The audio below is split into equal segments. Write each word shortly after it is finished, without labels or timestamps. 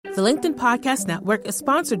The LinkedIn Podcast Network is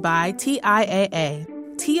sponsored by TIAA.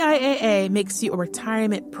 TIAA makes you a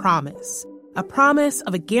retirement promise, a promise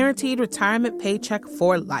of a guaranteed retirement paycheck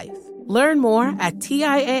for life. Learn more at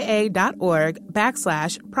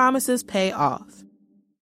TIAA.org/promises pay off.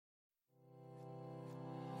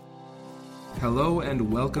 Hello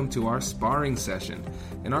and welcome to our sparring session.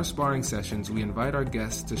 In our sparring sessions, we invite our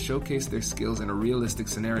guests to showcase their skills in a realistic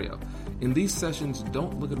scenario. In these sessions,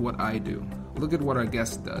 don't look at what I do. Look at what our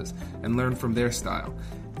guest does and learn from their style.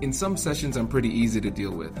 In some sessions, I'm pretty easy to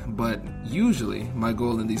deal with, but usually my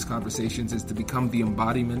goal in these conversations is to become the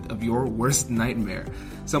embodiment of your worst nightmare.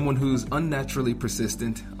 Someone who's unnaturally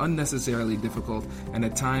persistent, unnecessarily difficult, and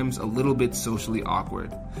at times a little bit socially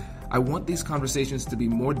awkward. I want these conversations to be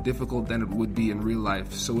more difficult than it would be in real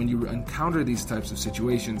life, so when you encounter these types of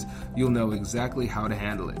situations, you'll know exactly how to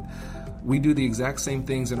handle it. We do the exact same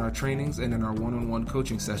things in our trainings and in our one-on-one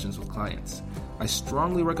coaching sessions with clients. I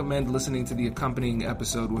strongly recommend listening to the accompanying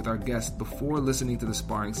episode with our guest before listening to the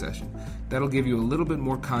sparring session. That'll give you a little bit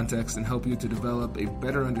more context and help you to develop a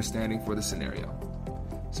better understanding for the scenario.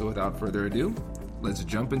 So without further ado, let's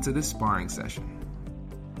jump into this sparring session.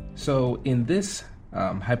 So in this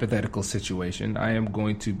hypothetical situation, I am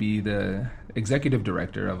going to be the executive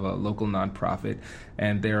director of a local nonprofit,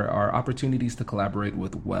 and there are opportunities to collaborate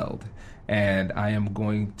with Weld. And I am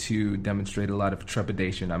going to demonstrate a lot of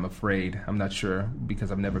trepidation. I'm afraid. I'm not sure because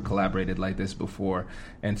I've never collaborated like this before.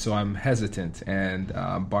 And so I'm hesitant. And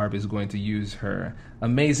Barb is going to use her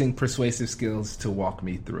amazing persuasive skills to walk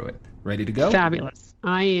me through it. Ready to go? Fabulous.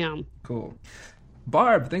 I am. Cool.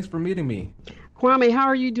 Barb, thanks for meeting me. Kwame, how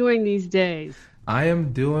are you doing these days? I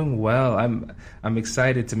am doing well. I'm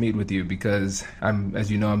excited to meet with you because I'm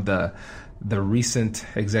the recent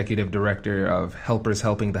executive director of Helpers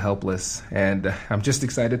Helping the Helpless, and I'm just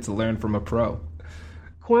excited to learn from a pro.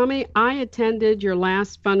 Kwame, I attended your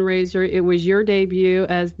last fundraiser. It was your debut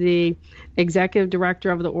as the executive director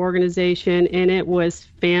of the organization, and it was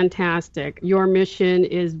fantastic. Your mission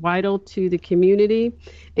is vital to the community,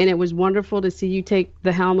 and it was wonderful to see you take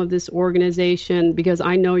the helm of this organization because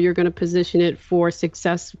I know you're going to position it for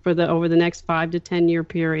success over the next 5 to 10 year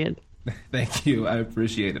period. Thank you. I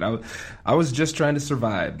appreciate it. I was just trying to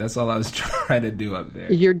survive. That's all I was trying to do up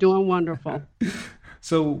there. You're doing wonderful.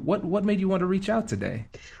 So what made you want to reach out today?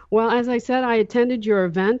 Well, as I said, I attended your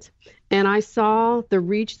event and I saw the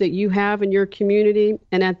reach that you have in your community.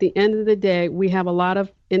 And at the end of the day, we have a lot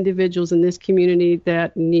of individuals in this community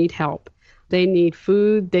that need help. They need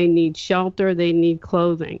food, they need shelter, they need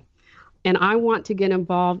clothing. And I want to get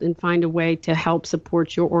involved and find a way to help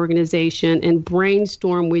support your organization and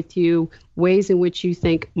brainstorm with you ways in which you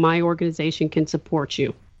think my organization can support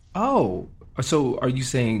you. Oh, so are you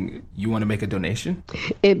saying you want to make a donation?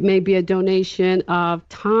 It may be a donation of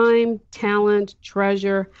time, talent,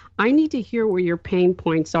 treasure. I need to hear where your pain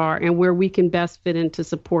points are and where we can best fit in to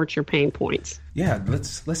support your pain points. Yeah,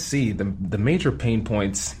 let's see. The major pain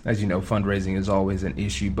points, as you know, fundraising is always an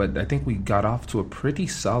issue, but I think we got off to a pretty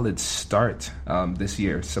solid start this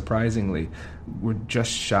year. Surprisingly, we were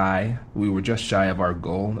just shy of our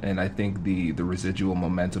goal, and I think the residual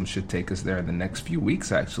momentum should take us there in the next few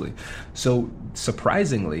weeks, actually. So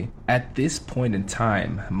surprisingly, at this point in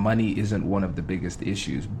time, money isn't one of the biggest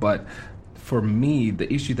issues, but for me,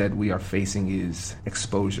 the issue that we are facing is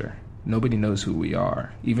exposure. Nobody knows who we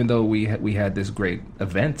are. Even though we had this great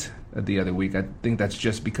event the other week, I think that's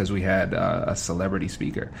just because we had a celebrity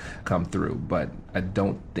speaker come through, but I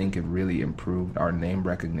don't think it really improved our name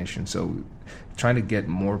recognition. So trying to get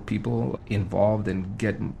more people involved and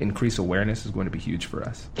increase awareness is going to be huge for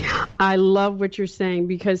us. I love what you're saying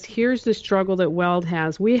because here's the struggle that Weld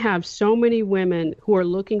has. We have so many women who are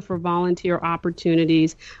looking for volunteer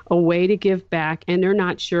opportunities, a way to give back, and they're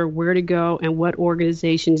not sure where to go and what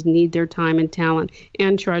organizations need their time and talent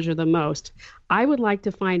and treasure the most. I would like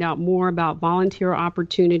to find out more about volunteer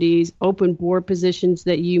opportunities, open board positions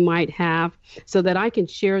that you might have, so that I can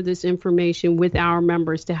share this information with our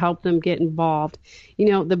members to help them get involved. You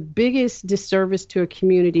know, the biggest disservice to a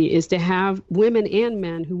community is to have women and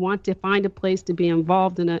men who want to find a place to be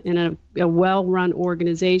involved in a well-run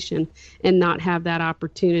organization and not have that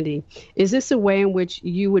opportunity. Is this a way in which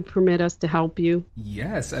you would permit us to help you?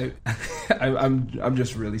 Yes, I'm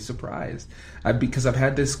just really surprised because I've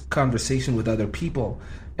had this conversation with other people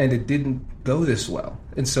and it didn't go this well.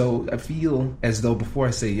 And so I feel as though before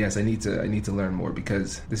I say yes, I need to learn more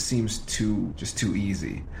because this seems too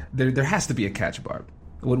easy. There has to be a catch, Barb.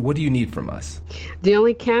 What do you need from us? The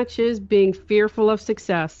only catch is being fearful of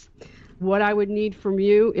success. What I would need from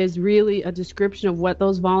you is really a description of what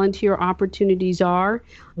those volunteer opportunities are,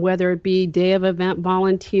 whether it be day of event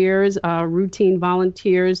volunteers, routine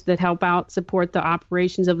volunteers that help out support the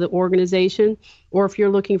operations of the organization, or if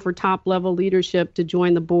you're looking for top level leadership to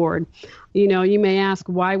join the board. You know, you may ask,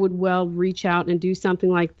 why would Weld reach out and do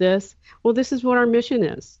something like this? Well, this is what our mission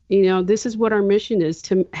is. You know, this is what our mission is,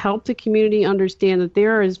 to help the community understand that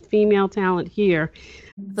there is female talent here.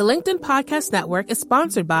 The LinkedIn Podcast Network is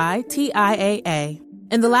sponsored by TIAA.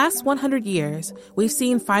 In the last 100 years, we've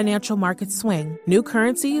seen financial markets swing, new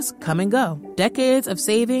currencies come and go, decades of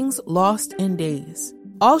savings lost in days,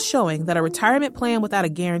 all showing that a retirement plan without a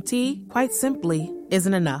guarantee, quite simply,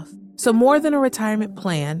 isn't enough. So more than a retirement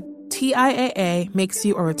plan, TIAA makes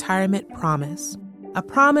you a retirement promise. A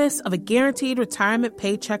promise of a guaranteed retirement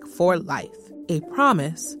paycheck for life. A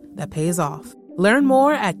promise that pays off. Learn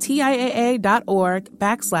more at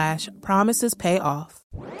TIAA.org/promisespayoff.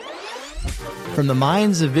 From the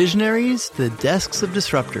minds of visionaries to the desks of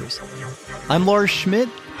disruptors, I'm Lars Schmidt,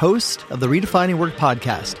 host of the Redefining Work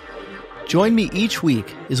podcast. Join me each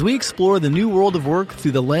week as we explore the new world of work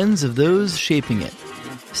through the lens of those shaping it.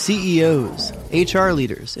 CEOs, HR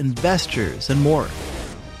leaders, investors, and more.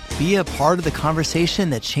 Be a part of the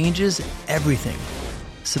conversation that changes everything.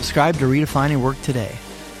 Subscribe to Redefining Work today.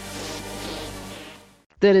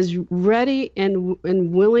 That is ready and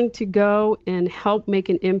willing to go and help make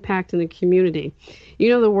an impact in the community. You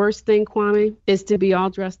know, the worst thing, Kwame, is to be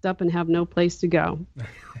all dressed up and have no place to go.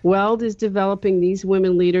 Weld is developing these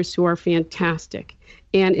women leaders who are fantastic.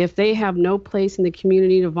 And if they have no place in the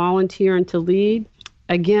community to volunteer and to lead,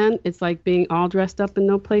 again, it's like being all dressed up and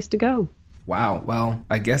no place to go. Wow. Well,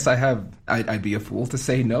 I guess I'd be a fool to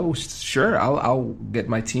say no. Sure, I'll get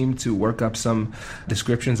my team to work up some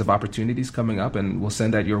descriptions of opportunities coming up, and we'll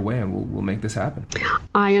send that your way, and we'll make this happen.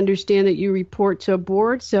 I understand that you report to a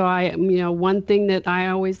board, so one thing that I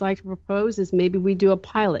always like to propose is maybe we do a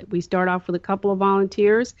pilot. We start off with a couple of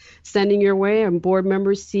volunteers, sending your way, and board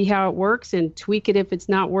members see how it works and tweak it if it's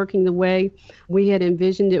not working the way we had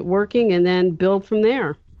envisioned it working, and then build from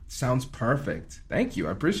there. Sounds perfect. Thank you.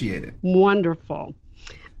 I appreciate it. Wonderful.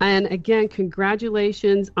 And again,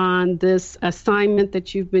 congratulations on this assignment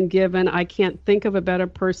that you've been given. I can't think of a better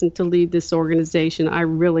person to lead this organization. I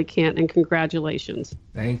really can't. And congratulations.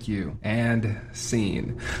 Thank you. And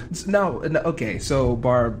scene. No, okay. So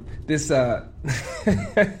Barb, this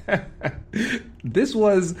this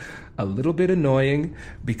was a little bit annoying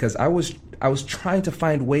because I was trying to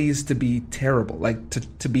find ways to be terrible, like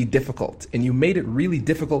to be difficult, and you made it really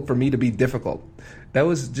difficult for me to be difficult. That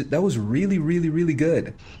was really, really, really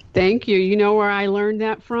good. Thank you. You know where I learned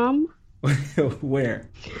that from? Where?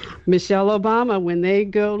 Michelle Obama. When they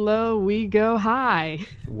go low, we go high.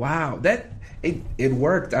 Wow, it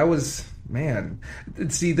worked.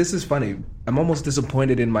 See, this is funny. I'm almost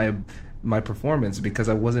disappointed in my performance because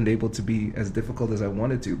I wasn't able to be as difficult as I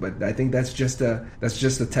wanted to. But I think that's just a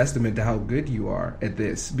testament to how good you are at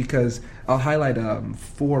this, because I'll highlight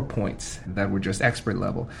 4 points that were just expert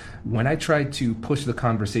level. When I tried to push the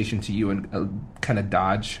conversation to you and kind of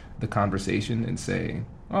dodge the conversation and say,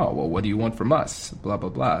 oh, well, what do you want from us? Blah, blah,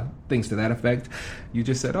 blah. Things to that effect. You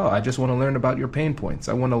just said, oh, I just want to learn about your pain points.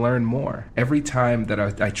 I want to learn more. Every time that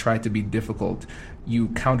I tried to be difficult, you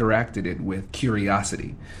counteracted it with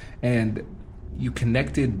curiosity. And you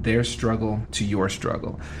connected their struggle to your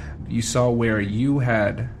struggle. You saw where you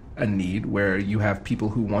had a need, where you have people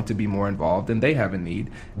who want to be more involved and they have a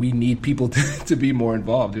need. We need people to be more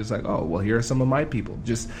involved. It's like, oh, well, here are some of my people.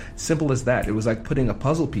 Just simple as that. It was like putting a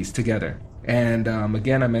puzzle piece together. And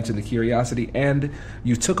again, I mentioned the curiosity, and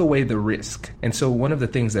you took away the risk. And so one of the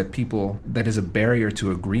things that is a barrier to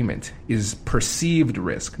agreement is perceived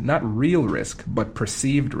risk, not real risk, but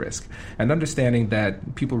perceived risk. And understanding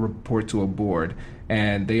that people report to a board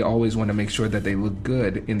and they always want to make sure that they look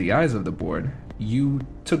good in the eyes of the board. You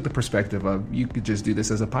took the perspective of, you could just do this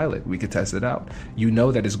as a pilot. We could test it out. You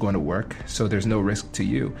know that it's going to work, so there's no risk to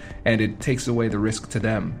you. And it takes away the risk to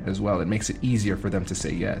them as well. It makes it easier for them to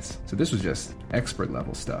say yes. So this was just expert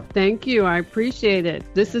level stuff. Thank you. I appreciate it.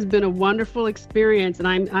 This has been a wonderful experience, and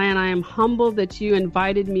I am humbled that you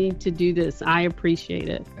invited me to do this. I appreciate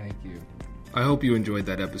it. Thank you. I hope you enjoyed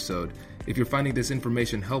that episode. If you're finding this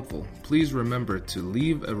information helpful, please remember to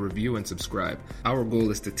leave a review and subscribe. Our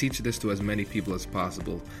goal is to teach this to as many people as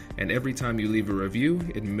possible, and every time you leave a review,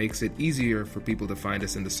 it makes it easier for people to find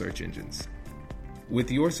us in the search engines.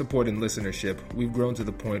 With your support and listenership, we've grown to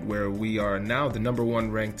the point where we are now the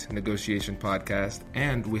 #1 ranked negotiation podcast,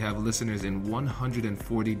 and we have listeners in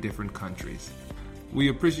 140 different countries. We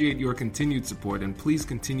appreciate your continued support, and please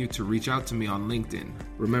continue to reach out to me on LinkedIn.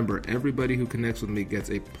 Remember, everybody who connects with me gets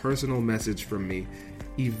a personal message from me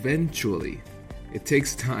eventually. It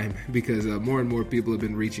takes time because more and more people have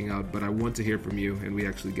been reaching out, but I want to hear from you and we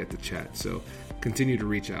actually get to chat. So continue to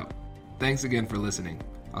reach out. Thanks again for listening.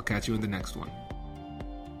 I'll catch you in the next one.